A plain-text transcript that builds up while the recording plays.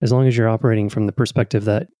as long as you're operating from the perspective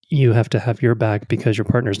that you have to have your back because your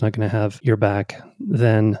partner's not going to have your back,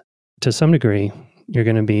 then to some degree, you're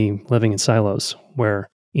going to be living in silos where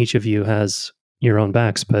each of you has your own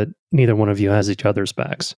backs, but neither one of you has each other's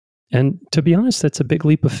backs. And to be honest, that's a big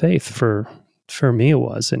leap of faith for me, it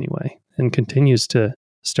was anyway, and continues to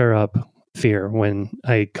stir up fear when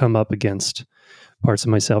I come up against parts of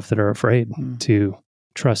myself that are afraid to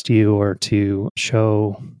trust you or to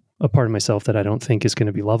show a part of myself that I don't think is going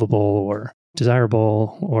to be lovable or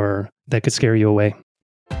desirable or that could scare you away.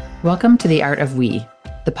 Welcome to The Art of We,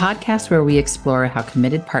 the podcast where we explore how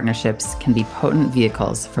committed partnerships can be potent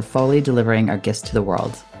vehicles for fully delivering our gifts to the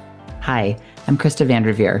world. Hi, I'm Krista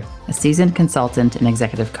Vanderveer, a seasoned consultant and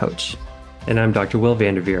executive coach. And I'm Dr. Will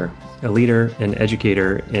Vanderveer, a leader and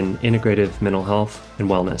educator in integrative mental health and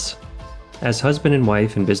wellness. As husband and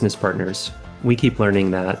wife and business partners, we keep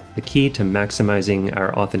learning that the key to maximizing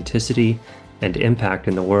our authenticity and impact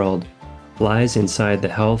in the world lies inside the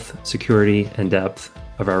health, security, and depth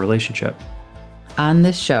of our relationship. On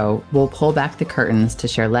this show, we'll pull back the curtains to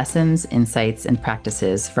share lessons, insights, and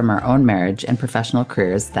practices from our own marriage and professional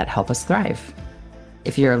careers that help us thrive.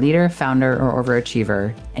 If you're a leader, founder, or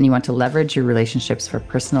overachiever, and you want to leverage your relationships for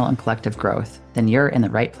personal and collective growth, then you're in the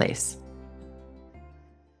right place.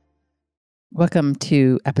 Welcome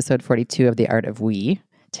to episode 42 of The Art of We.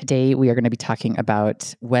 Today, we are going to be talking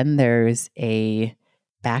about when there's a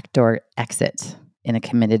backdoor exit in a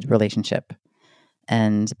committed relationship.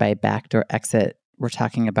 And by backdoor exit, we're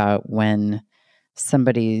talking about when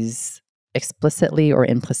somebody's explicitly or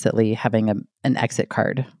implicitly having an exit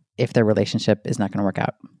card if their relationship is not going to work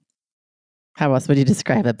out. How else would you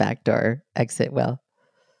describe a backdoor exit, Will?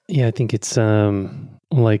 Yeah, I think it's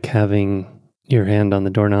like having your hand on the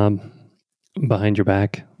doorknob behind your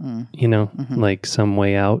back, like some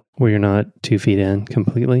way out where you're not 2 feet in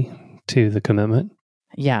completely to the commitment.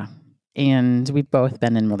 Yeah. And we've both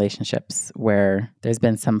been in relationships where there's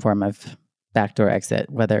been some form of backdoor exit,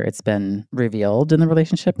 whether it's been revealed in the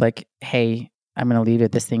relationship, like, hey, I'm going to leave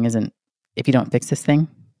if if you don't fix this thing,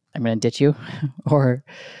 I'm going to ditch you, or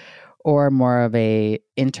more of a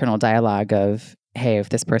internal dialogue of, hey, if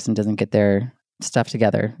this person doesn't get their stuff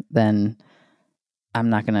together, then I'm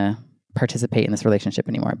not going to participate in this relationship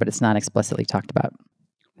anymore, but it's not explicitly talked about.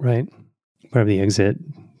 Right. Part of the exit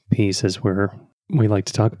piece is where we like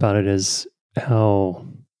to talk about it is how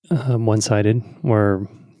one-sided or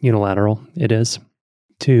unilateral it is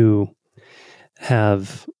to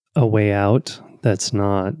have a way out that's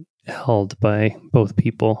not held by both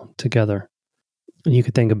people together. You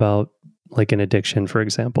could think about like an addiction, for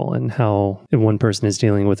example, and how if one person is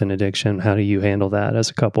dealing with an addiction, how do you handle that as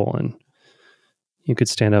a couple? And you could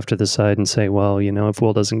stand off to the side and say, well, if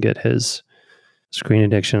Will doesn't get his screen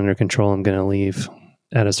addiction under control, I'm going to leave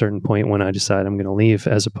at a certain point when I decide I'm going to leave,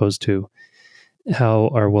 as opposed to how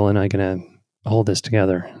are Will and I going to hold this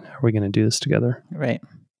together? How are we going to do this together? Right.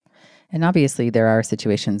 And obviously there are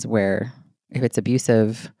situations where if it's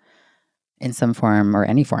abusive in some form or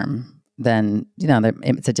any form, then,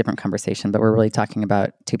 it's a different conversation, but we're really talking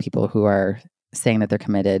about two people who are saying that they're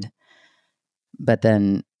committed, but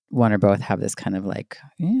then one or both have this kind of like,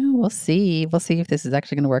 we'll see if this is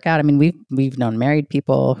actually going to work out. I mean, we've known married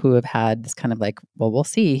people who have had this kind of like, well, we'll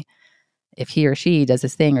see if he or she does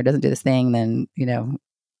this thing or doesn't do this thing, then,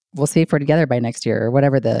 we'll see if we're together by next year or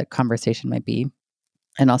whatever the conversation might be.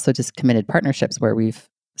 And also just committed partnerships where we've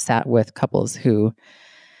sat with couples who,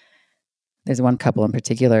 there's one couple in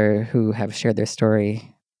particular who have shared their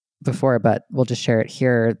story before, but we'll just share it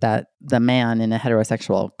here, that the man in a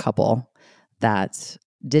heterosexual couple that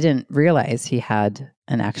didn't realize he had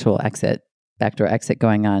an actual backdoor exit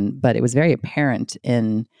going on, but it was very apparent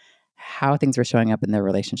in how things were showing up in their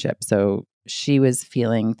relationship. So she was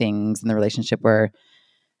feeling things in the relationship where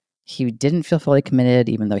he didn't feel fully committed,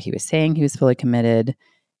 even though he was saying he was fully committed.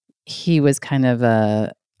 He was kind of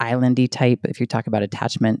a islandy type, if you talk about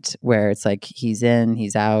attachment, where it's like he's in,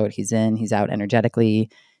 he's out, he's in, he's out energetically.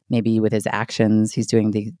 Maybe with his actions, he's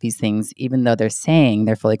doing these things, even though they're saying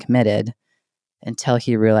they're fully committed, until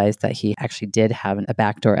he realized that he actually did have a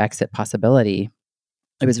backdoor exit possibility.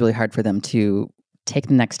 It was really hard for them to take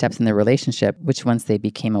the next steps in their relationship, which once they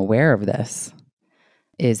became aware of this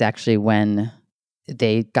is actually when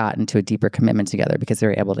they got into a deeper commitment together, because they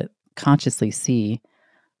were able to consciously see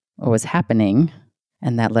what was happening.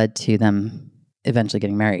 And that led to them eventually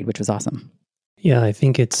getting married, which was awesome. Yeah, I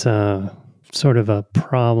think it's sort of a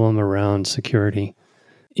problem around security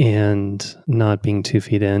and not being 2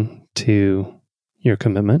 feet in to your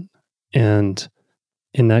commitment. And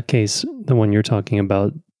in that case, the one you're talking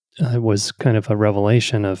about was kind of a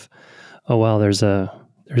revelation of, oh wow, there's a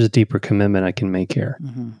there's a deeper commitment I can make here.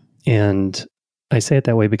 Mm-hmm. And I say it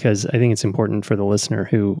that way because I think it's important for the listener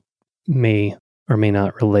who may or may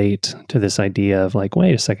not relate to this idea of like,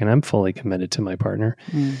 wait a second, I'm fully committed to my partner.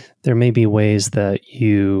 There may be ways that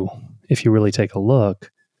you, if you really take a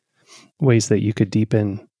look, ways that you could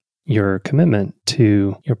deepen your commitment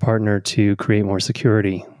to your partner to create more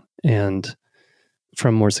security. And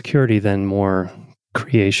from more security, then more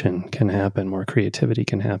creation can happen, more creativity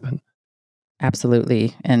can happen.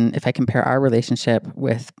 Absolutely. And if I compare our relationship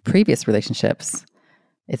with previous relationships,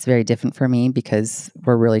 it's very different for me because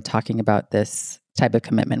we're really talking about this type of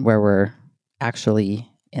commitment where we're actually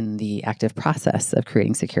in the active process of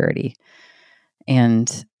creating security.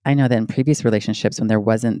 And I know that in previous relationships, when there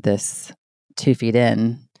wasn't this 2 feet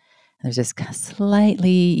in, there's just slightly,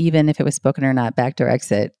 even if it was spoken or not, backdoor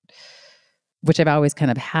exit, which I've always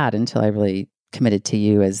kind of had until I really committed to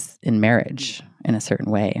you as in marriage in a certain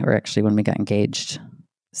way, or actually when we got engaged.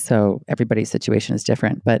 So everybody's situation is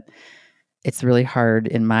different, but it's really hard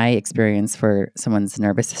in my experience for someone's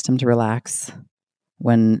nervous system to relax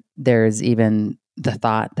when there's even the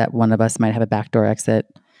thought that one of us might have a backdoor exit.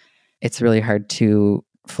 It's really hard to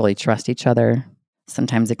fully trust each other.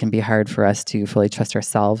 Sometimes it can be hard for us to fully trust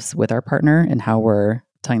ourselves with our partner and how we're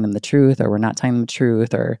telling them the truth or we're not telling them the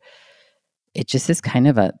truth, or it just is kind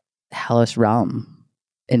of a hellish realm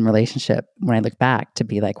in relationship when I look back to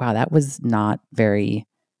be like, wow, that was not very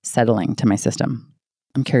settling to my system.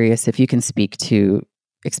 I'm curious if you can speak to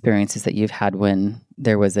experiences that you've had when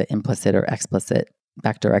there was an implicit or explicit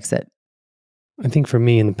backdoor exit. I think for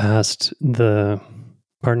me in the past, the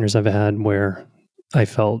partners I've had where I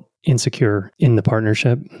felt insecure in the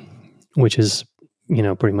partnership, which is,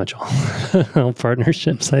 pretty much all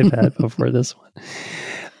partnerships I've had before this one,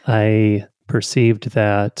 I perceived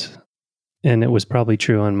that, and it was probably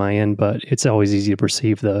true on my end, but it's always easy to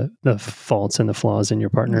perceive the faults and the flaws in your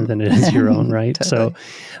partner than it is your own, right? Totally.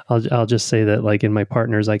 So I'll just say that like in my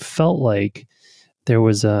partners, I felt like there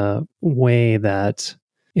was a way that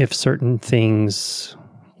if certain things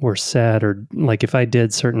were said, or like if I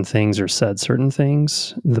did certain things or said certain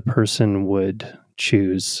things, the person would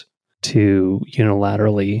choose to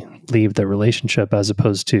unilaterally leave the relationship as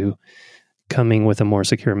opposed to coming with a more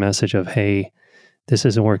secure message of, hey, this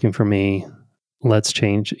isn't working for me. Let's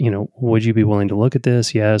change. Would you be willing to look at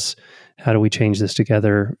this? Yes. How do we change this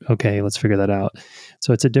together? Okay, let's figure that out.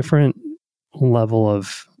 So it's a different level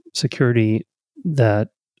of security that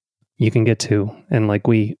you can get to. And like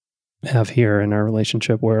we have here in our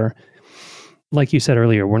relationship where, like you said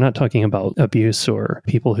earlier, we're not talking about abuse or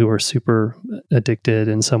people who are super addicted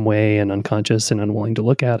in some way and unconscious and unwilling to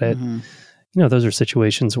look at it. Mm-hmm. Those are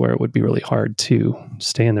situations where it would be really hard to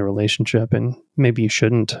stay in the relationship, and maybe you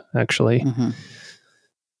shouldn't actually. Mm-hmm.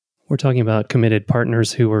 We're talking about committed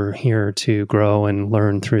partners who are here to grow and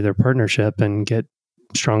learn through their partnership and get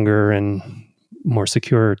stronger and more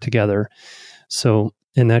secure together. So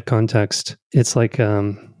in that context, it's like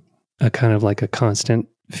a kind of like a constant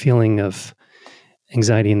feeling of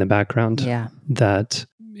anxiety in the background. Yeah. That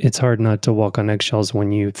it's hard not to walk on eggshells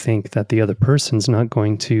when you think that the other person's not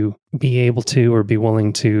going to be able to or be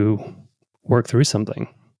willing to work through something.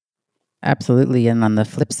 Absolutely. And on the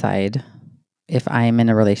flip side, if I'm in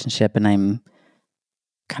a relationship and I'm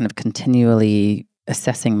kind of continually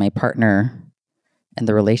assessing my partner and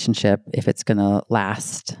the relationship, if it's going to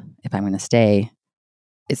last, if I'm going to stay,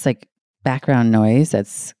 it's like background noise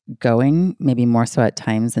that's going, maybe more so at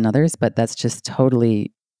times than others, but that's just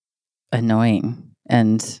totally annoying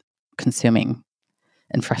and consuming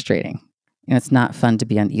and frustrating. It's not fun to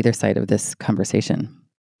be on either side of this conversation.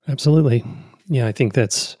 Absolutely. Yeah, I think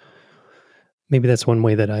that's one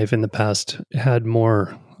way that I've in the past had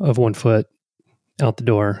more of one foot out the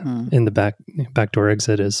door in the backdoor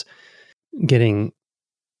exit, is getting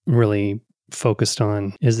really focused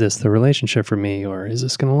on, is this the relationship for me, or is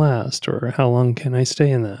this going to last, or how long can I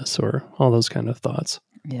stay in this, or all those kind of thoughts.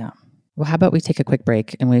 Yeah. Well, how about we take a quick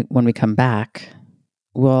break, and when we come back,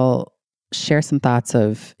 we'll share some thoughts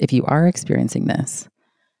of, if you are experiencing this,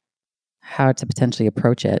 how to potentially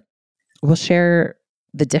approach it. We'll share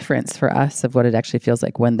the difference for us of what it actually feels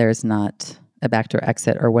like when there's not a backdoor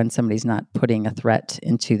exit, or when somebody's not putting a threat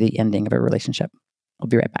into the ending of a relationship. We'll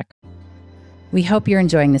be right back. We hope you're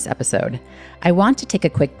enjoying this episode. I want to take a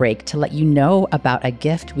quick break to let you know about a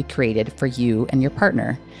gift we created for you and your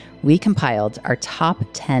partner. We compiled our top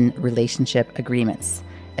 10 relationship agreements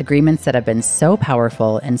that have been so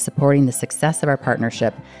powerful in supporting the success of our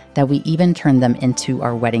partnership that we even turned them into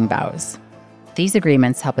our wedding vows. These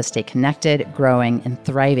agreements help us stay connected, growing, and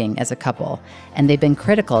thriving as a couple, and they've been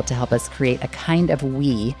critical to help us create a kind of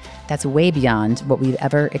we that's way beyond what we've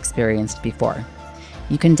ever experienced before.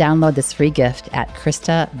 You can download this free gift at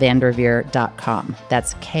KristaVanderveer.com.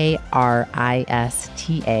 That's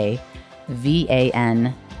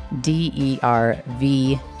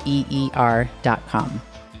KristaVanderveer.com.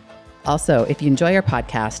 Also, if you enjoy our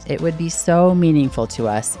podcast, it would be so meaningful to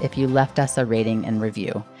us if you left us a rating and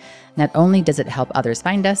review. Not only does it help others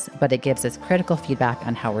find us, but it gives us critical feedback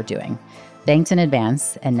on how we're doing. Thanks in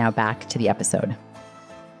advance, and now back to the episode.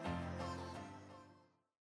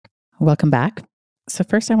 Welcome back. So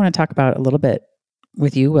first I want to talk about a little bit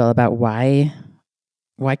with you, Will, about why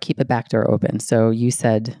keep a back door open. So you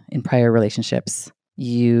said in prior relationships,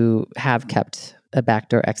 you have kept a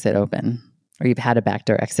backdoor exit open, or you've had a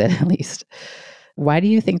backdoor exit at least. Why do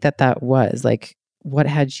you think that was? Like, what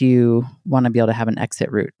had you want to be able to have an exit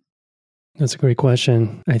route? That's a great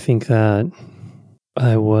question. I think that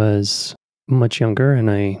I was much younger and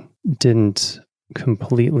I didn't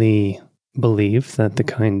completely believe that the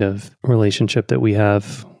kind of relationship that we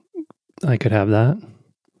have, I could have that.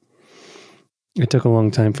 It took a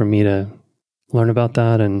long time for me to learn about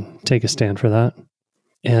that and take a stand for that.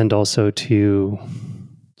 And also to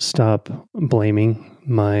stop blaming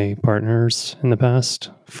my partners in the past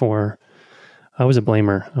for, I was a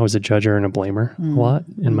blamer. I was a judger and a blamer a lot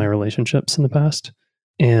in my relationships in the past.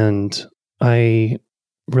 And I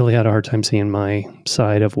really had a hard time seeing my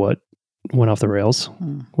side of what went off the rails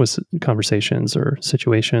with conversations or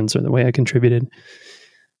situations or the way I contributed.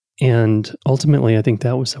 And ultimately, I think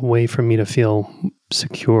that was a way for me to feel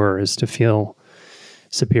secure, is to feel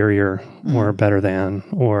superior or better than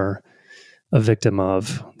or a victim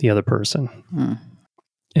of the other person.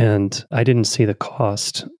 And I didn't see the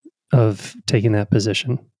cost of taking that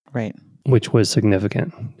position, right? Which was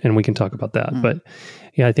significant. And we can talk about that. But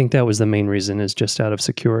yeah, I think that was the main reason, is just out of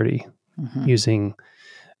security, using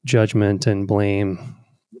judgment and blame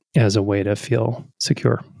as a way to feel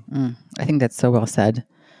secure. I think that's so well said.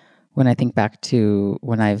 When I think back to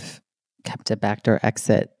when I've kept a backdoor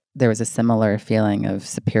exit, there was a similar feeling of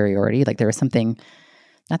superiority. Like there was something,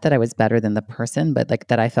 not that I was better than the person, but like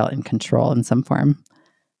that I felt in control in some form.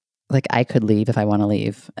 Like I could leave if I want to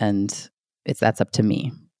leave, and that's up to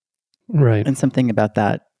me. Right. And something about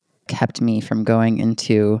that kept me from going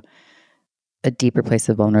into a deeper place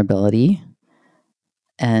of vulnerability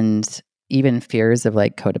and even fears of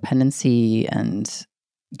like codependency and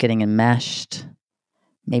getting enmeshed.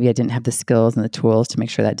 Maybe I didn't have the skills and the tools to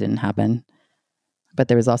make sure that didn't happen. But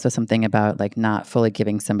there was also something about like not fully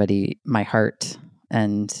giving somebody my heart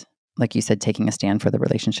and, like you said, taking a stand for the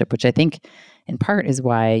relationship, which I think in part is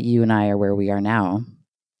why you and I are where we are now,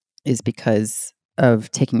 is because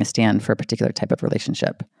of taking a stand for a particular type of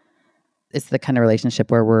relationship. It's the kind of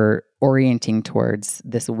relationship where we're orienting towards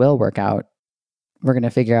this will work out. We're going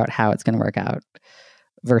to figure out how it's going to work out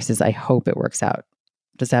versus I hope it works out.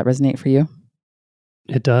 Does that resonate for you?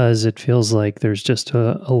 It does. It feels like there's just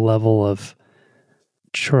a level of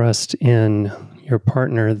trust in your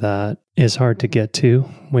partner that is hard to get to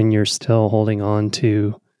when you're still holding on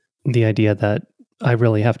to the idea that I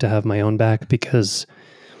really have to have my own back because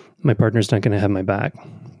my partner's not going to have my back.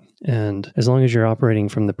 And as long as you're operating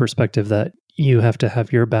from the perspective that you have to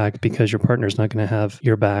have your back because your partner's not going to have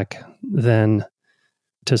your back, then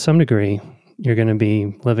to some degree, you're going to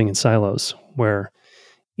be living in silos where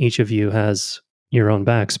each of you has your own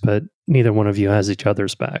backs, but neither one of you has each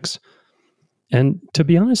other's backs. And to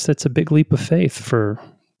be honest, that's a big leap of faith for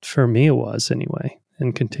me. It was anyway,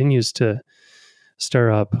 and continues to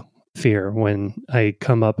stir up fear when I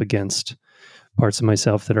come up against parts of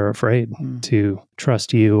myself that are afraid to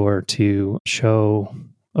trust you or to show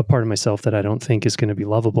a part of myself that I don't think is going to be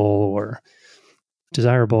lovable or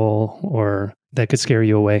desirable or that could scare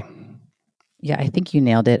you away. Yeah, I think you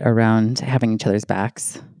nailed it around having each other's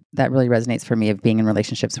backs. That really resonates for me, of being in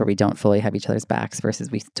relationships where we don't fully have each other's backs versus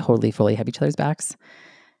we totally fully have each other's backs.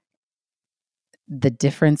 The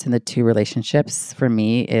difference in the two relationships for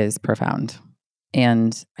me is profound.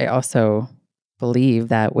 And I also believe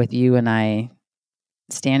that with you and I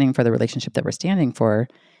standing for the relationship that we're standing for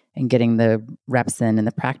and getting the reps in and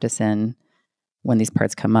the practice in when these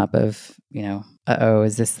parts come up of,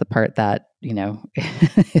 is this the part that,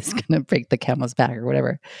 is going to break the camel's back or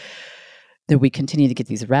whatever, that we continue to get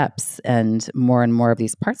these reps and more of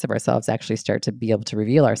these parts of ourselves actually start to be able to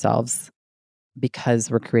reveal ourselves because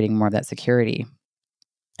we're creating more of that security.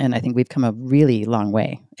 And I think we've come a really long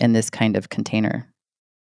way in this kind of container.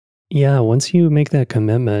 Yeah, once you make that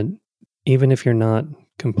commitment, even if you're not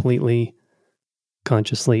completely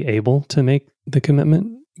consciously able to make the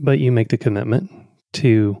commitment, but you make the commitment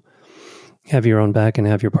to have your own back and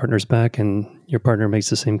have your partner's back, and your partner makes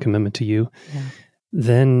the same commitment to you,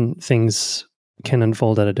 then things can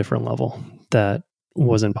unfold at a different level that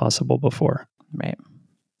wasn't possible before. Right.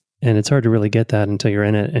 And it's hard to really get that until you're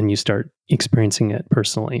in it and you start experiencing it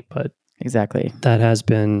personally. But Exactly. that has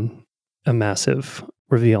been a massive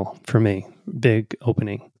reveal for me, big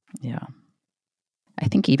opening. Yeah. I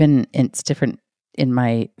think even it's different in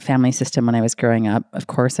my family system when I was growing up. Of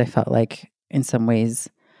course, I felt like in some ways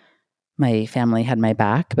my family had my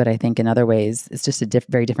back, but I think in other ways it's just a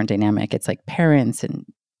very different dynamic. It's like parents and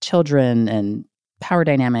children and power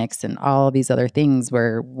dynamics and all these other things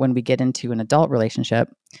where when we get into an adult relationship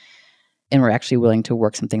and we're actually willing to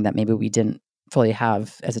work something that maybe we didn't fully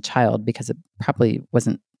have as a child because it probably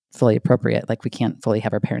wasn't fully appropriate. Like we can't fully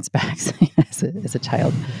have our parents' backs as a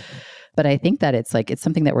child. But I think that it's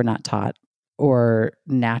something that we're not taught or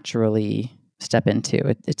naturally step into.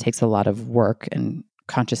 It takes a lot of work and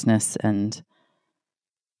consciousness and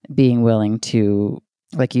being willing to,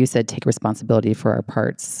 like you said, take responsibility for our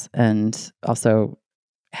parts and also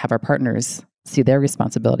have our partners see their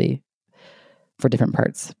responsibility for different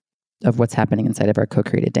parts of what's happening inside of our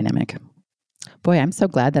co-created dynamic. Boy, I'm so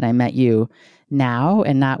glad that I met you now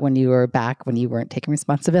and not when you were back when you weren't taking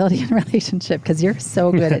responsibility in a relationship, because you're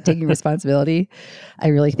so good at taking responsibility. I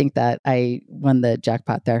really think that I won the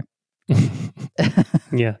jackpot there.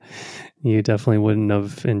 Yeah, you definitely wouldn't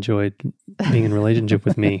have enjoyed being in a relationship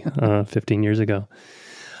with me 15 years ago.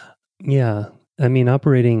 Yeah, I mean,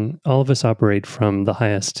 all of us operate from the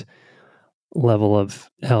highest level of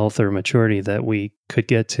health or maturity that we could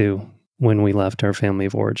get to when we left our family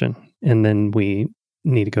of origin. And then we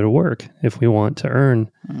need to go to work if we want to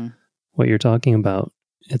earn what you're talking about.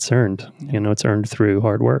 It's earned. Yeah. It's earned through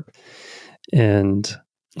hard work. And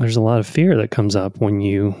there's a lot of fear that comes up when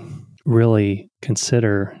you really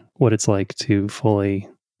consider what it's like to fully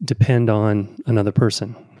depend on another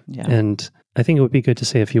person. Yeah. And I think it would be good to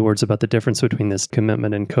say a few words about the difference between this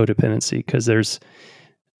commitment and codependency, because there's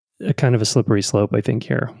a kind of a slippery slope, I think,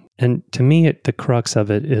 here. And to me, the crux of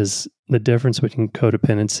it is the difference between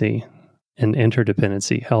codependency and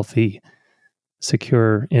interdependency. Healthy,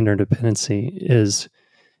 secure interdependency is,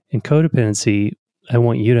 in codependency, I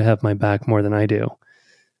want you to have my back more than I do.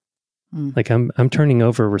 Like I'm turning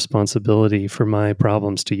over responsibility for my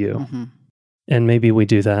problems to you. Mm-hmm. And maybe we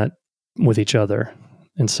do that with each other.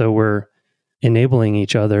 And so we're enabling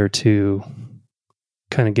each other to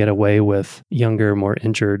kind of get away with younger, more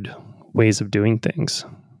injured ways of doing things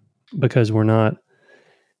because we're not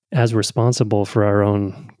as responsible for our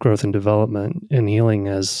own growth and development and healing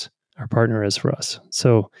as our partner is for us.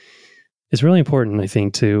 So it's really important, I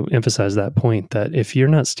think, to emphasize that point that if you're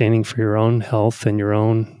not standing for your own health and your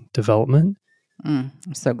own development. I'm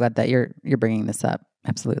so glad that you're bringing this up.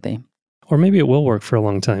 Absolutely. Or maybe it will work for a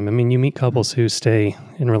long time. I mean, you meet couples who stay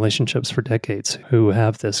in relationships for decades who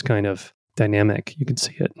have this kind of dynamic. You can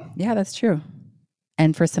see it. Yeah, that's true.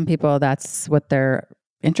 And for some people, that's what they're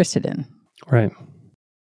interested in. Right.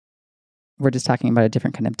 We're just talking about a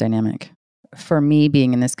different kind of dynamic. For me,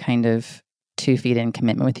 being in this kind of 2 feet in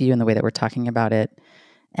commitment with you and the way that we're talking about it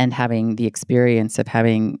and having the experience of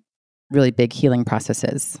having really big healing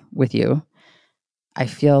processes with you, I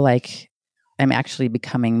feel like I'm actually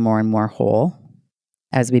becoming more and more whole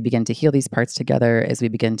as we begin to heal these parts together, as we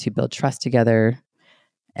begin to build trust together,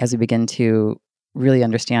 as we begin to really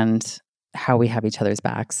understand how we have each other's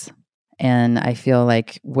backs. And I feel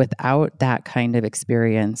like without that kind of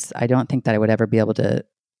experience, I don't think that I would ever be able to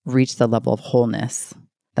reach the level of wholeness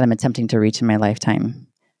that I'm attempting to reach in my lifetime,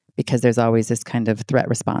 because there's always this kind of threat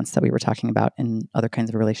response that we were talking about in other kinds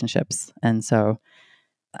of relationships. And so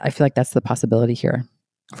I feel like that's the possibility here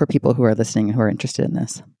for people who are listening and who are interested in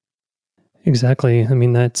this. Exactly. I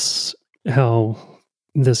mean, that's how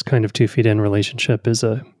this kind of 2 feet in relationship is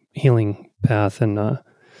a healing path and a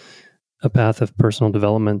path of personal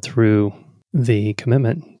development through the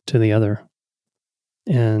commitment to the other.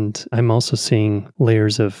 And I'm also seeing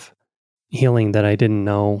layers of healing that I didn't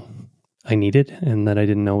know I needed and that I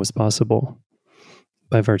didn't know was possible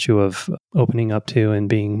by virtue of opening up to and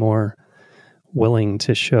being more willing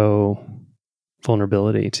to show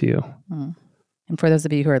vulnerability to you. And for those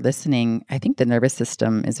of you who are listening, I think the nervous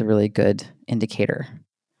system is a really good indicator.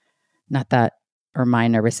 Not that, or my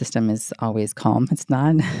nervous system is always calm. It's not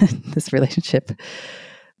in this relationship.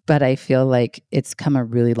 But I feel like it's come a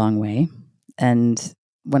really long way. And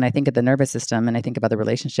when I think of the nervous system and I think about the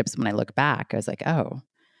relationships, when I look back, I was like, oh,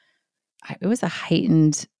 it was a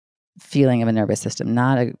heightened feeling of a nervous system,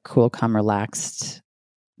 not a cool, calm, relaxed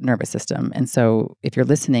nervous system. And so if you're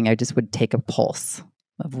listening, I just would take a pulse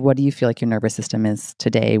of what do you feel like your nervous system is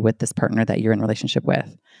today with this partner that you're in relationship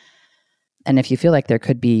with. And if you feel like there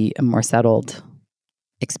could be a more settled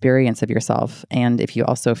experience of yourself, and if you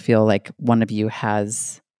also feel like one of you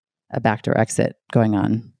has a backdoor exit going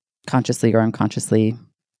on, consciously or unconsciously,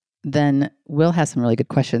 then Will has some really good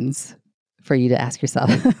questions for you to ask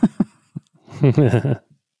yourself.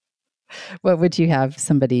 What would you have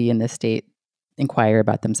somebody in this state inquire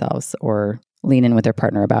about themselves or lean in with their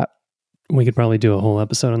partner about? We could probably do a whole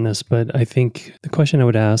episode on this, but I think the question I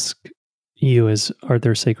would ask you is, are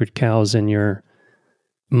there sacred cows in your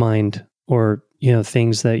mind, or,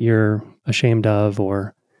 things that you're ashamed of,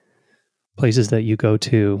 or places that you go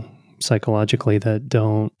to psychologically that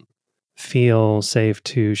don't feel safe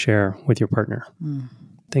to share with your partner?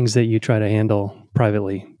 Things that you try to handle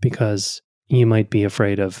privately because you might be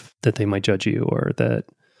afraid of that they might judge you, or that,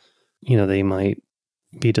 they might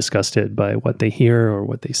be disgusted by what they hear or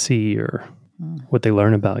what they see or what they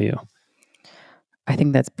learn about you. I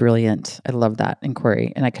think that's brilliant. I love that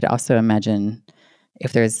inquiry. And I could also imagine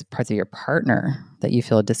if there's parts of your partner that you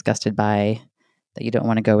feel disgusted by, that you don't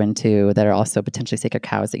want to go into, that are also potentially sacred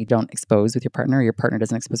cows that you don't expose with your partner, or your partner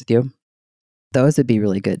doesn't expose with you. Those would be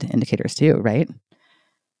really good indicators too, right?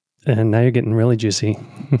 And now you're getting really juicy.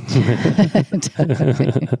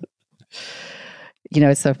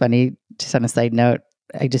 It's so funny. Just on a side note,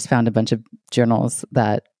 I just found a bunch of journals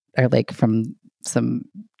that are from some,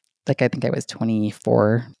 I think I was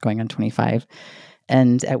 24 going on 25.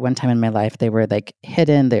 And at one time in my life, they were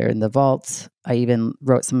hidden. They're in the vault. I even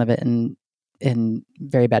wrote some of it in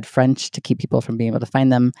very bad French to keep people from being able to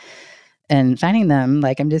find them. And finding them,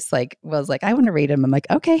 I'm just I want to read them. I'm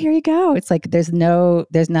okay, here you go. It's there's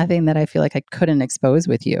nothing that I feel like I couldn't expose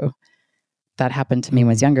with you. That happened to me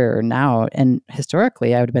when I was younger or now. And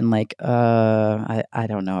historically, I would have been I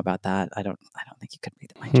don't know about that. I don't think you could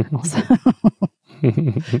read my journals.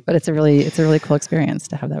 But it's a really cool experience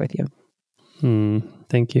to have that with you.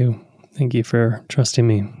 Thank you. Thank you for trusting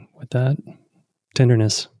me with that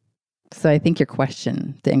tenderness. So I think your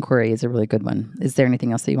question, the inquiry, is a really good one. Is there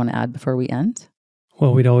anything else that you want to add before we end?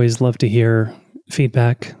 Well, we'd always love to hear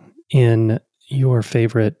feedback in your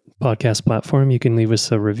favorite podcast platform. You can leave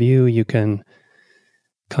us a review. You can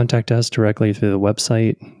contact us directly through the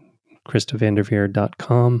website,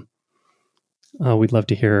 KristaVanderveer.com. We'd love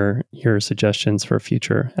to hear your suggestions for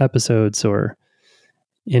future episodes, or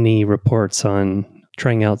any reports on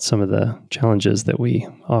trying out some of the challenges that we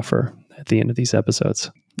offer at the end of these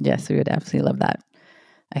episodes. Yes, we would absolutely love that.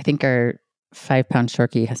 I think our 5-pound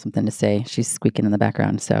Sharky has something to say. She's squeaking in the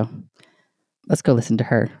background, so let's go listen to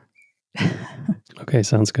her. Okay,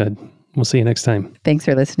 sounds good. We'll see you next time. Thanks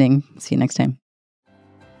for listening. See you next time.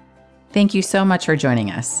 Thank you so much for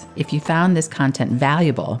joining us. If you found this content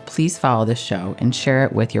valuable, please follow this show and share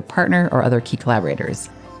it with your partner or other key collaborators.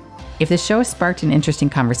 If this show has sparked an interesting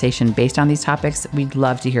conversation based on these topics, we'd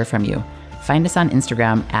love to hear from you. Find us on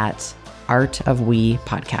Instagram at Art of We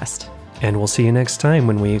Podcast. And we'll see you next time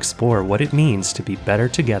when we explore what it means to be better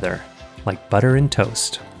together, like butter and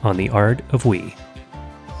toast, on the Art of We.